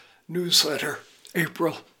newsletter,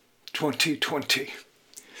 April 2020.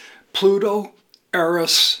 Pluto,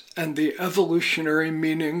 Eris, and the evolutionary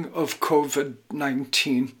meaning of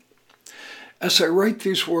COVID-19. As I write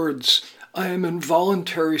these words, I am in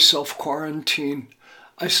voluntary self-quarantine.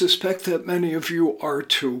 I suspect that many of you are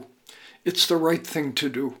too. It's the right thing to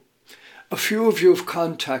do. A few of you have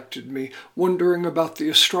contacted me, wondering about the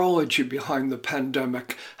astrology behind the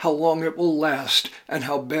pandemic, how long it will last, and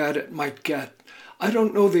how bad it might get. I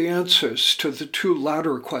don't know the answers to the two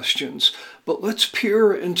latter questions, but let's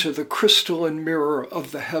peer into the crystalline mirror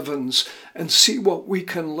of the heavens and see what we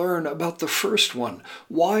can learn about the first one,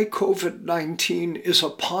 why COVID-19 is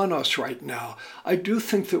upon us right now. I do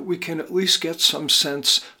think that we can at least get some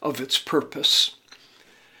sense of its purpose.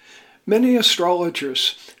 Many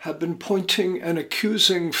astrologers have been pointing an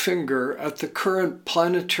accusing finger at the current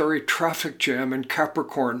planetary traffic jam in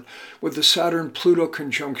Capricorn, with the Saturn-Pluto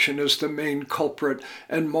conjunction as the main culprit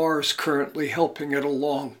and Mars currently helping it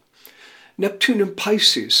along. Neptune in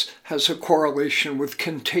Pisces has a correlation with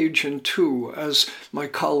contagion too, as my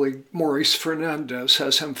colleague Maurice Fernandez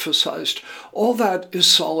has emphasized. All that is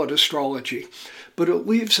solid astrology, but it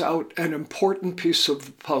leaves out an important piece of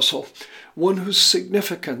the puzzle, one whose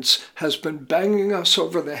significance has been banging us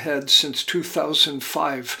over the head since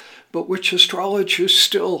 2005, but which astrologers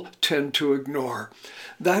still tend to ignore.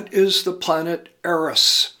 That is the planet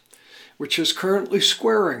Eris, which is currently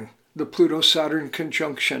squaring the Pluto-Saturn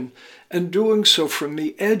conjunction, and doing so from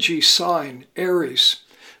the edgy sign Aries.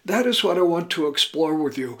 That is what I want to explore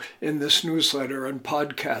with you in this newsletter and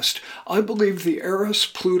podcast. I believe the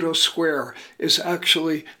Eris-Pluto square is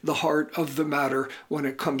actually the heart of the matter when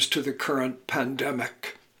it comes to the current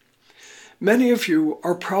pandemic. Many of you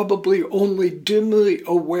are probably only dimly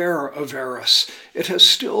aware of Eris. It has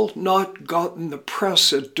still not gotten the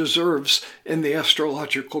press it deserves in the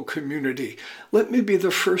astrological community. Let me be the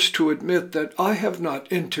first to admit that I have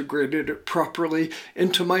not integrated it properly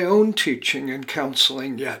into my own teaching and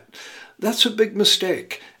counseling yet. That's a big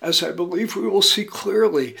mistake, as I believe we will see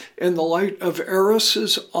clearly in the light of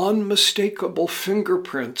Eris's unmistakable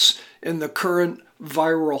fingerprints in the current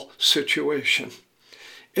viral situation.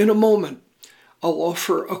 In a moment, I'll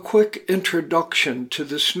offer a quick introduction to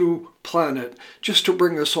this new planet, just to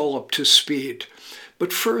bring us all up to speed.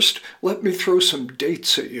 But first, let me throw some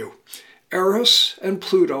dates at you. Eris and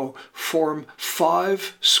Pluto form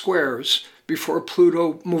 5 squares before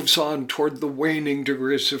Pluto moves on toward the waning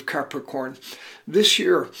degrees of Capricorn. This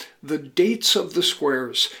year, the dates of the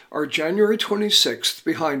squares are January 26th,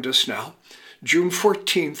 behind us now, June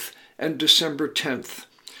 14th, and December 10th.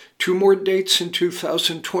 2 more dates in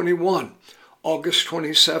 2021. August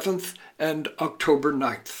 27th and October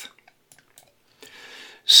 9th.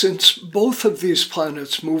 Since both of these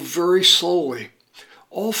planets move very slowly,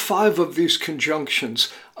 all 5 of these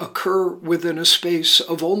conjunctions occur within a space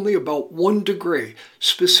of only about 1 degree,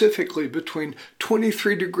 specifically between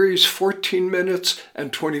 23 degrees 14 minutes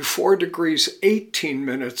and 24 degrees 18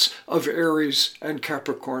 minutes of Aries and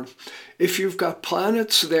Capricorn. If you've got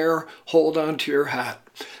planets there, hold on to your hat.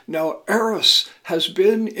 Now, Eris has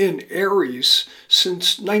been in Aries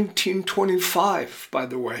since 1925, by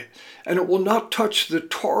the way, and it will not touch the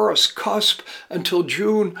Taurus cusp until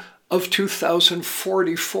June of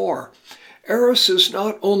 2044. Eris is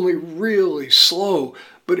not only really slow,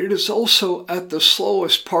 but it is also at the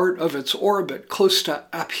slowest part of its orbit, close to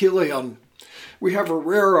aphelion. We have a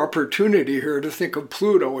rare opportunity here to think of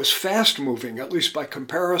Pluto as fast-moving, at least by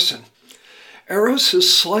comparison. Eris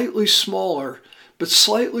is slightly smaller, but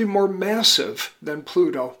slightly more massive than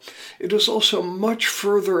Pluto. It is also much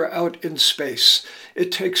further out in space.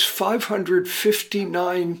 It takes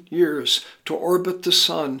 559 years to orbit the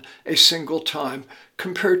Sun a single time,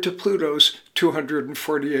 compared to Pluto's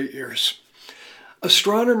 248 years.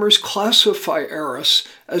 Astronomers classify Eris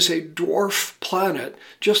as a dwarf planet,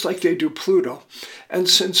 just like they do Pluto. And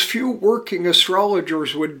since few working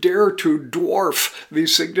astrologers would dare to dwarf the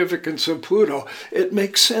significance of Pluto, it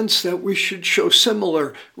makes sense that we should show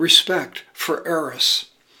similar respect for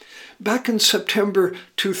Eris. Back in September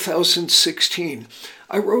 2016,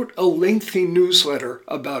 I wrote a lengthy newsletter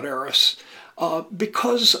about Eris.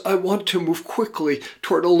 Because I want to move quickly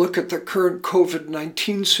toward a look at the current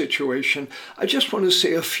COVID-19 situation, I just want to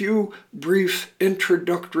say a few brief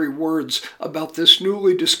introductory words about this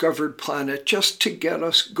newly discovered planet, just to get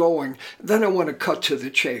us going. Then I want to cut to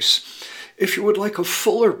the chase. If you would like a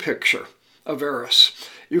fuller picture of Eris,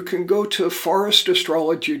 you can go to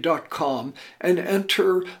forestastrology.com and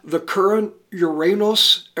enter the current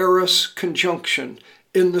Uranus-Eris conjunction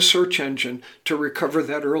in the search engine to recover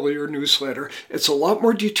that earlier newsletter. It's a lot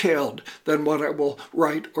more detailed than what I will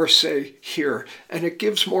write or say here, and it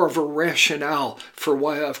gives more of a rationale for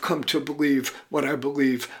why I've come to believe what I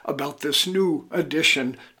believe about this new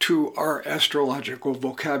addition to our astrological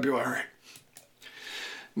vocabulary.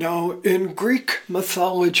 Now, in Greek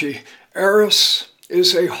mythology, Eris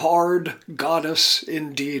is a hard goddess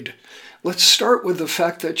indeed. Let's start with the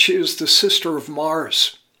fact that she is the sister of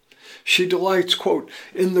Mars. She delights, quote,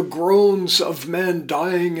 in the groans of men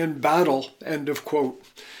dying in battle, end of quote.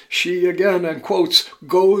 She, again, in quotes,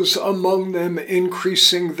 goes among them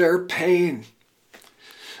increasing their pain.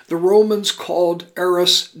 The Romans called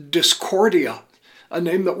Eris Discordia, a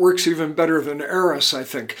name that works even better than Eris, I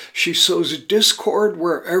think. She sows discord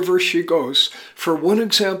wherever she goes. For one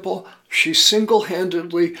example, she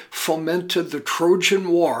single-handedly fomented the Trojan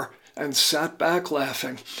War and sat back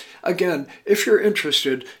laughing. Again, if you're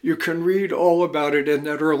interested, you can read all about it in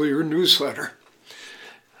that earlier newsletter.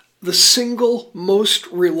 The single most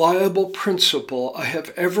reliable principle I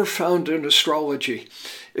have ever found in astrology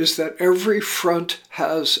is that every front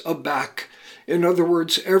has a back. In other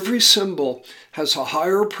words, every symbol has a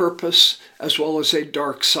higher purpose as well as a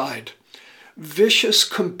dark side. Vicious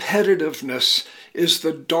competitiveness is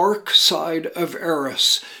the dark side of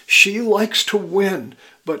Eris. She likes to win,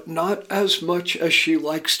 but not as much as she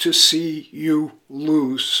likes to see you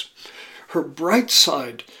lose. Her bright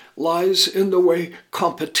side lies in the way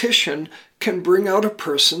competition can bring out a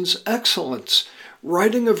person's excellence.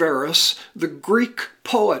 Writing of Eris, the Greek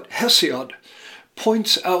poet Hesiod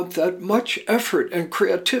points out that much effort and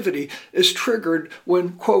creativity is triggered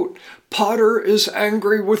when, quote, potter is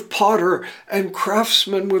angry with potter, and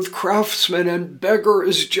craftsman with craftsman, and beggar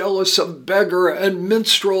is jealous of beggar, and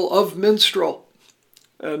minstrel of minstrel,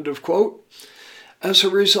 end of quote. As a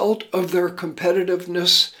result of their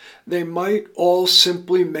competitiveness, they might all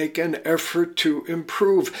simply make an effort to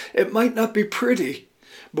improve. It might not be pretty,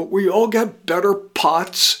 but we all get better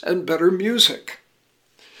pots and better music.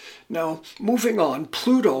 Now, moving on,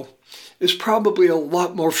 Pluto is probably a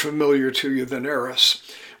lot more familiar to you than Eris.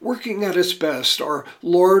 Working at its best, our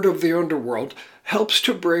Lord of the Underworld helps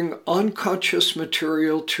to bring unconscious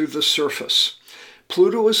material to the surface.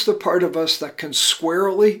 Pluto is the part of us that can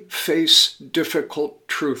squarely face difficult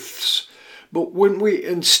truths. But when we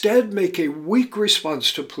instead make a weak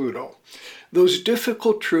response to Pluto, those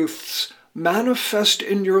difficult truths manifest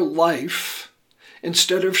in your life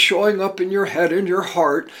instead of showing up in your head and your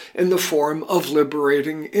heart in the form of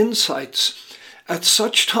liberating insights. At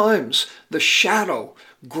such times, the shadow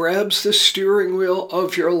grabs the steering wheel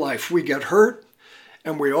of your life. We get hurt,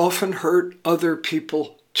 and we often hurt other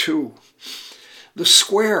people too. The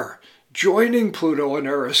square joining Pluto and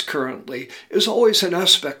Eris currently is always an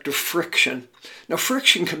aspect of friction. Now,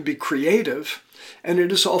 friction can be creative, and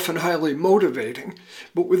it is often highly motivating,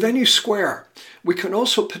 but with any square, we can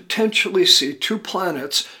also potentially see two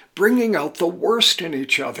planets bringing out the worst in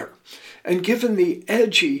each other. And given the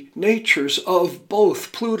edgy natures of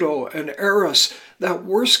both Pluto and Eris, that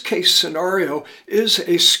worst-case scenario is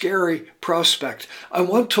a scary prospect. I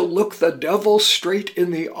want to look the devil straight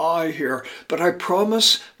in the eye here, but I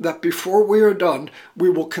promise that before we are done,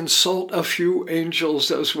 we will consult a few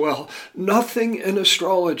angels as well. Nothing in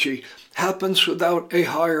astrology happens without a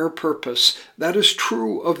higher purpose. That is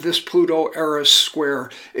true of this Pluto-Eris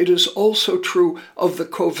square. It is also true of the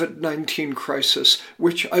COVID-19 crisis,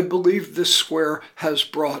 which I believe this square has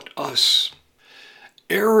brought us.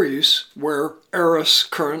 Aries, where Eris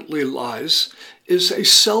currently lies, is a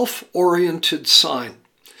self-oriented sign.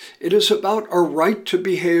 It is about our right to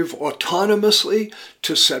behave autonomously,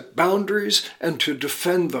 to set boundaries, and to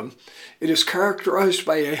defend them. It is characterized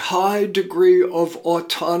by a high degree of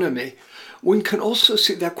autonomy. One can also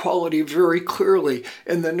see that quality very clearly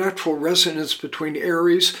in the natural resonance between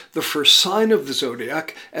Aries, the first sign of the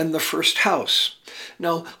zodiac, and the first house.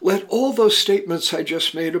 Now, let all those statements I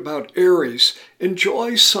just made about Aries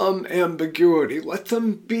enjoy some ambiguity. Let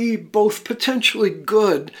them be both potentially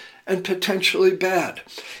good and potentially bad.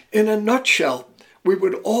 In a nutshell, we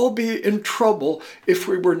would all be in trouble if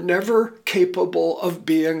we were never capable of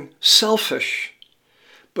being selfish.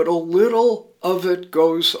 But a little of it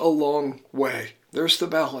goes a long way. There's the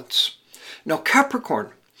balance. Now,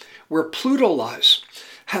 Capricorn, where Pluto lies,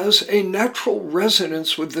 has a natural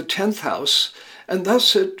resonance with the 10th house, and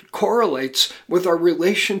thus it correlates with our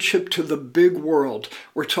relationship to the big world.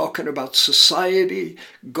 We're talking about society,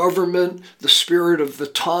 government, the spirit of the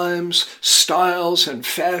times, styles and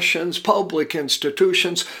fashions, public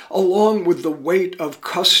institutions, along with the weight of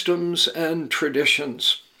customs and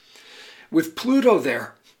traditions. With Pluto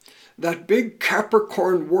there, that big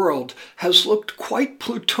Capricorn world has looked quite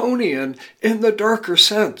Plutonian in the darker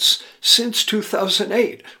sense since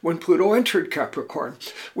 2008, when Pluto entered Capricorn.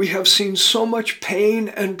 We have seen so much pain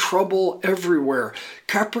and trouble everywhere.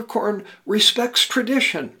 Capricorn respects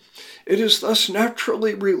tradition. It is thus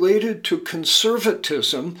naturally related to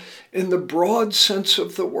conservatism in the broad sense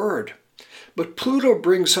of the word. But Pluto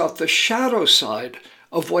brings out the shadow side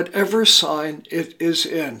of whatever sign it is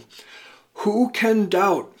in. Who can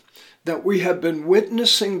doubt that we have been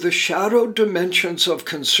witnessing the shadow dimensions of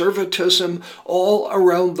conservatism all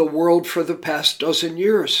around the world for the past dozen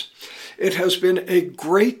years? It has been a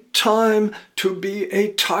great time to be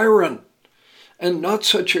a tyrant, and not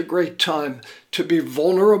such a great time to be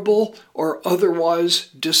vulnerable or otherwise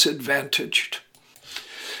disadvantaged.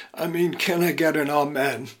 I mean, can I get an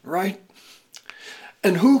amen, right?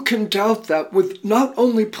 And who can doubt that with not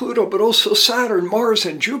only Pluto, but also Saturn, Mars,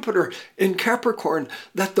 and Jupiter in Capricorn,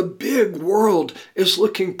 that the big world is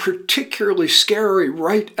looking particularly scary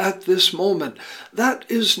right at this moment? That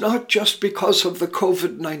is not just because of the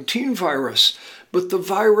COVID-19 virus, but the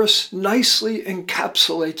virus nicely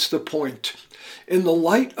encapsulates the point. In the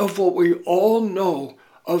light of what we all know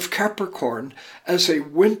of Capricorn as a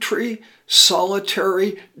wintry,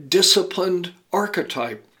 solitary, disciplined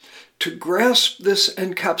archetype, to grasp this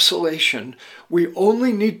encapsulation, we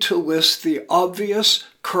only need to list the obvious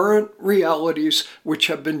current realities which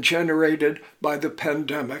have been generated by the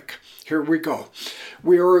pandemic. Here we go.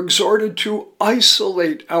 We are exhorted to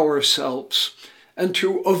isolate ourselves and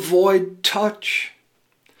to avoid touch.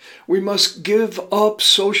 We must give up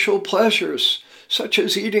social pleasures, such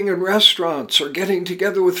as eating in restaurants or getting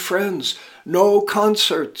together with friends. No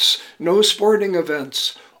concerts, no sporting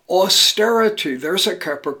events. Austerity, there's a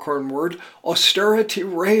Capricorn word, austerity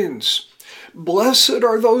reigns. Blessed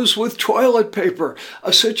are those with toilet paper,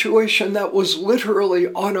 a situation that was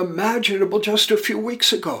literally unimaginable just a few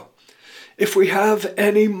weeks ago. If we have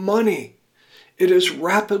any money, it is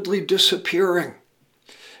rapidly disappearing.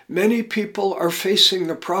 Many people are facing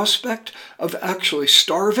the prospect of actually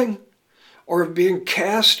starving or of being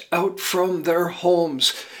cast out from their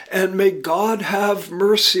homes. And may God have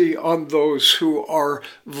mercy on those who are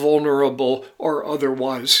vulnerable or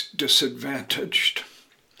otherwise disadvantaged.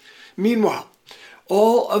 Meanwhile,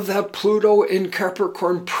 all of that Pluto in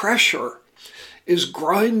Capricorn pressure is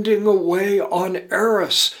grinding away on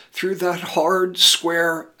Eris through that hard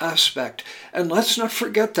square aspect. And let's not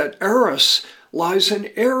forget that Eris lies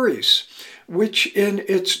in Aries, which in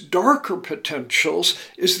its darker potentials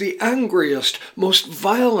is the angriest, most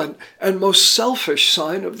violent, and most selfish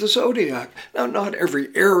sign of the zodiac. Now, not every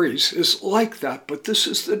Aries is like that, but this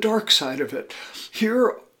is the dark side of it.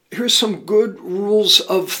 Here's some good rules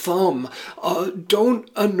of thumb. Don't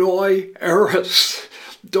annoy Eris.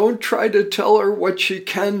 Don't try to tell her what she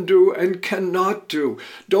can do and cannot do.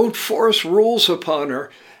 Don't force rules upon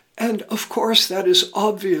her. And of course, that is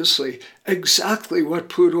obviously exactly what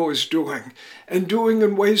Pluto is doing, and doing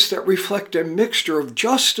in ways that reflect a mixture of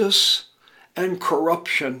justice and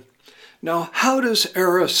corruption. Now, how does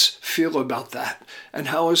Eris feel about that? And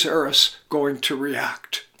how is Eris going to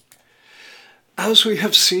react? As we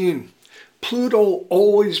have seen, Pluto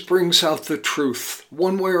always brings out the truth,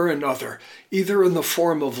 one way or another, either in the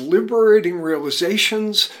form of liberating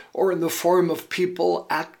realizations or in the form of people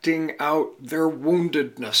acting out their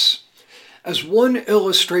woundedness. As one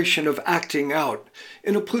illustration of acting out,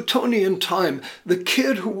 in a Plutonian time, the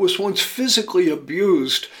kid who was once physically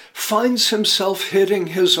abused finds himself hitting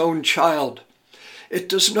his own child. It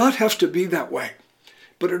does not have to be that way,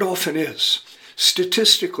 but it often is.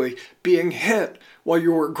 Statistically, being hit while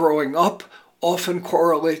you were growing up often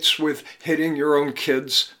correlates with hitting your own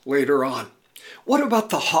kids later on. What about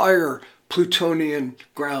the higher Plutonian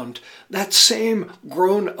ground? That same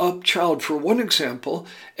grown-up child, for one example,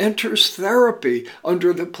 enters therapy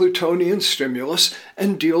under the Plutonian stimulus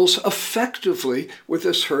and deals effectively with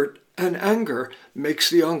this hurt and anger, makes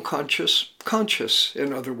the unconscious conscious,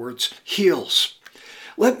 in other words, heals.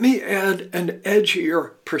 Let me add an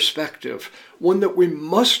edgier perspective, one that we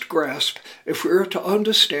must grasp if we are to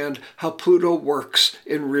understand how Pluto works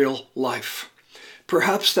in real life.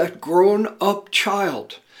 Perhaps that grown-up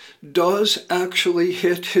child does actually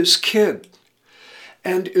hit his kid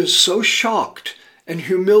and is so shocked and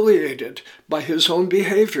humiliated by his own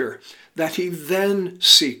behavior that he then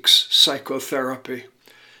seeks psychotherapy.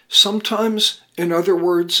 Sometimes, in other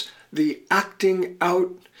words, the acting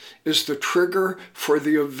out is the trigger for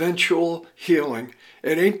the eventual healing.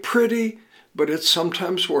 It ain't pretty, but it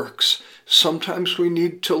sometimes works. Sometimes we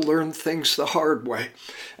need to learn things the hard way.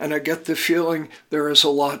 And I get the feeling there is a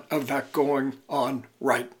lot of that going on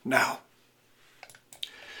right now.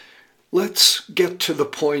 Let's get to the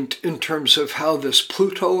point in terms of how this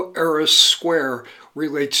Pluto-Eris square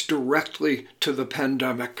relates directly to the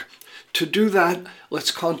pandemic. To do that,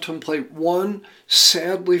 let's contemplate one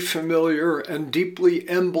sadly familiar and deeply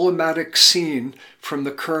emblematic scene from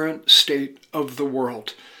the current state of the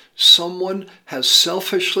world. Someone has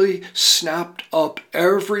selfishly snapped up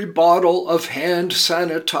every bottle of hand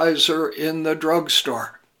sanitizer in the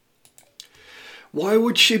drugstore. Why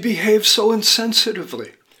would she behave so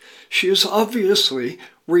insensitively? She is obviously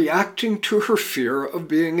reacting to her fear of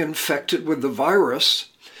being infected with the virus.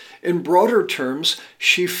 In broader terms,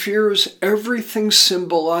 she fears everything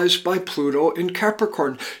symbolized by Pluto in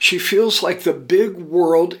Capricorn. She feels like the big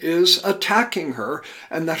world is attacking her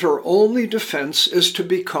and that her only defense is to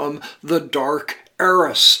become the dark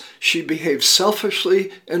Eris. She behaves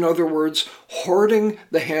selfishly, in other words, hoarding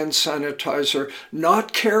the hand sanitizer,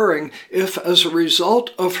 not caring if, as a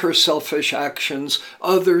result of her selfish actions,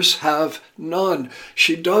 others have none.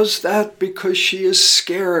 She does that because she is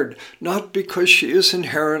scared, not because she is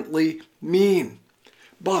inherently mean.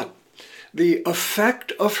 But the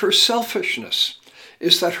effect of her selfishness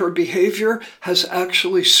is that her behavior has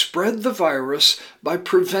actually spread the virus by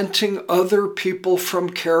preventing other people from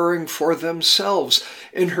caring for themselves.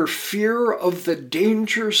 In her fear of the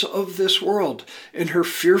dangers of this world, in her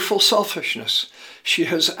fearful selfishness, she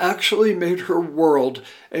has actually made her world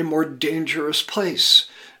a more dangerous place,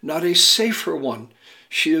 not a safer one.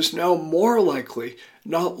 She is now more likely,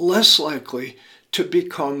 not less likely, to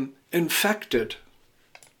become infected.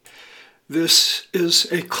 This is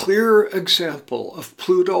a clear example of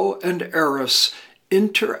Pluto and Eris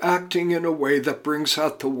interacting in a way that brings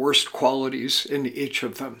out the worst qualities in each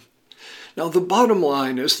of them. Now, the bottom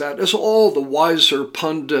line is that, as all the wiser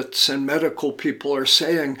pundits and medical people are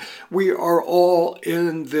saying, we are all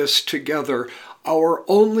in this together. Our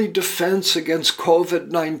only defense against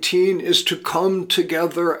COVID-19 is to come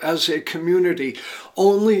together as a community.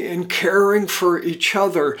 Only in caring for each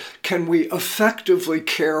other can we effectively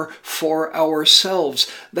care for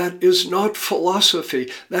ourselves. That is not philosophy.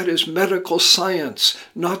 That is medical science,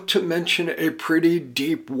 not to mention a pretty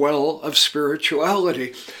deep well of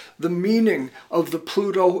spirituality. The meaning of the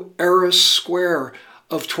Pluto-Eris square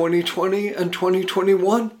of 2020 and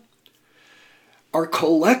 2021. Our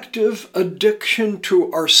collective addiction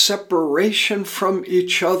to our separation from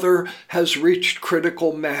each other has reached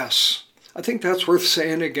critical mass. I think that's worth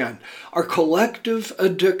saying again. Our collective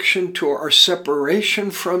addiction to our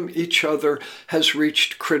separation from each other has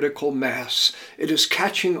reached critical mass. It is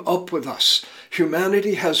catching up with us.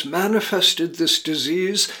 Humanity has manifested this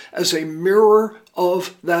disease as a mirror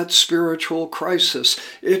of that spiritual crisis.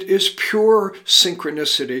 It is pure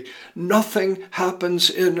synchronicity. Nothing happens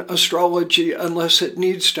in astrology unless it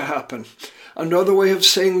needs to happen. Another way of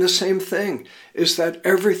saying the same thing is that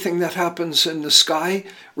everything that happens in the sky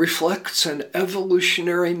reflects an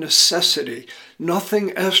evolutionary necessity.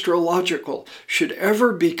 Nothing astrological should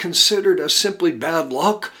ever be considered as simply bad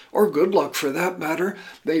luck, or good luck for that matter.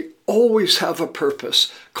 They always have a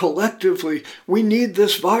purpose. Collectively, we need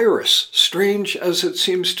this virus, strange as it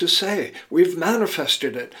seems to say. We've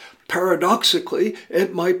manifested it. Paradoxically,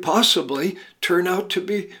 it might possibly turn out to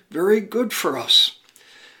be very good for us.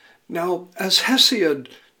 Now, as Hesiod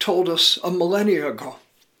told us a millennia ago,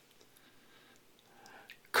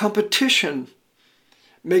 competition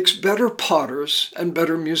makes better potters and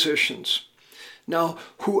better musicians. Now,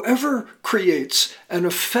 whoever creates an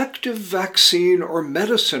effective vaccine or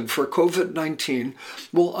medicine for COVID-19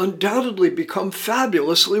 will undoubtedly become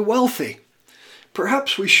fabulously wealthy.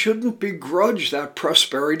 Perhaps we shouldn't begrudge that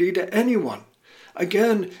prosperity to anyone.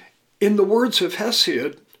 Again, in the words of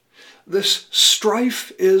Hesiod, this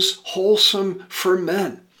strife is wholesome for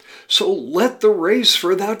men. So let the race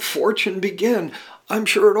for that fortune begin. I'm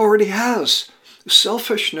sure it already has.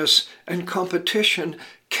 Selfishness and competition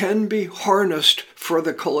can be harnessed for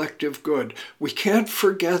the collective good. We can't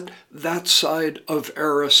forget that side of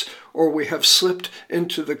Eris, or we have slipped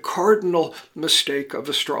into the cardinal mistake of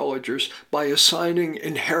astrologers by assigning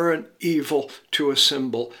inherent evil to a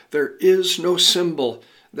symbol. There is no symbol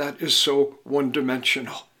that is so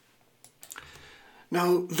one-dimensional.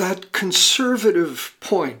 Now, that conservative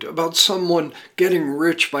point about someone getting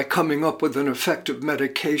rich by coming up with an effective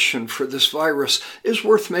medication for this virus is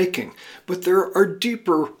worth making, but there are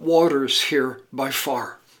deeper waters here by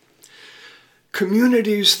far.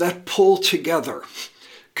 Communities that pull together,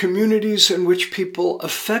 communities in which people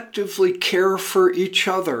effectively care for each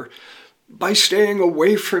other by staying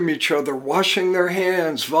away from each other, washing their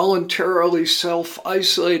hands, voluntarily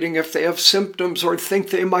self-isolating if they have symptoms or think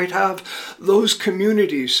they might have, those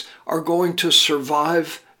communities are going to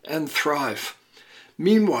survive and thrive.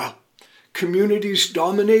 Meanwhile, communities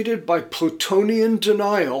dominated by Plutonian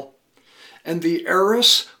denial, and the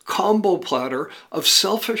Eris combo platter of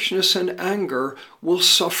selfishness and anger will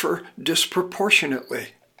suffer disproportionately.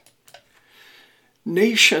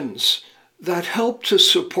 Nations that help to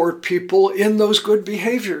support people in those good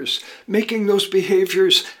behaviors, making those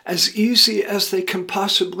behaviors as easy as they can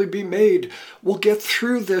possibly be made, will get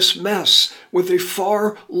through this mess with a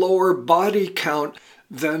far lower body count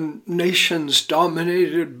than nations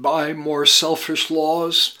dominated by more selfish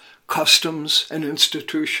laws, customs, and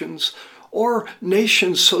institutions, or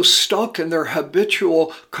nations so stuck in their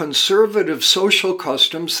habitual conservative social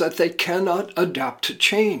customs that they cannot adapt to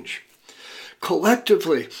change.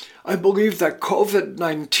 Collectively, I believe that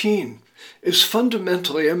COVID-19 is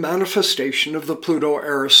fundamentally a manifestation of the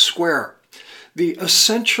Pluto-Eris square. The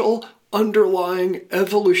essential underlying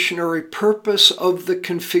evolutionary purpose of the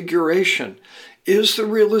configuration is the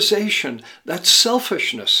realization that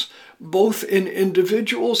selfishness, both in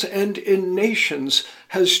individuals and in nations,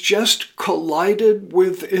 has just collided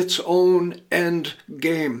with its own end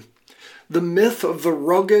game. The myth of the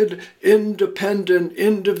rugged, independent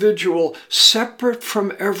individual, separate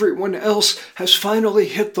from everyone else, has finally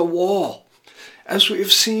hit the wall. As we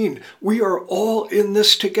have seen, we are all in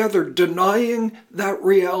this together. Denying that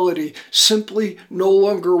reality simply no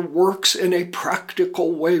longer works in a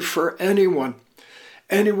practical way for anyone.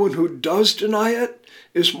 Anyone who does deny it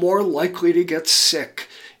is more likely to get sick.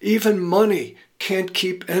 Even money can't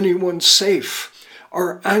keep anyone safe.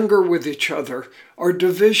 Our anger with each other, our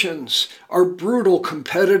divisions, our brutal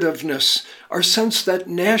competitiveness, our sense that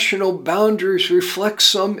national boundaries reflect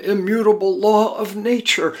some immutable law of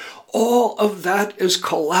nature, all of that is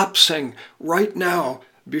collapsing right now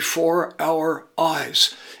before our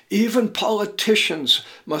eyes. Even politicians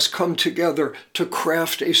must come together to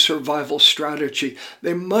craft a survival strategy.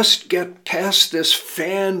 They must get past this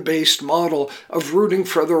fan-based model of rooting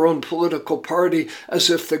for their own political party as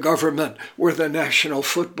if the government were the National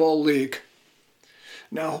Football League.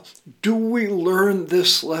 Now, do we learn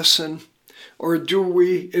this lesson, or do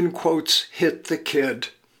we, in quotes, hit the kid?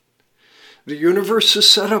 The universe has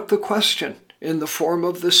set up the question in the form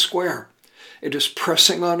of this square. It is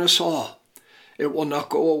pressing on us all. It will not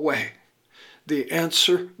go away. The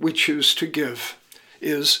answer we choose to give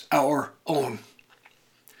is our own.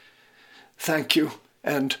 Thank you,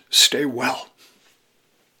 and stay well.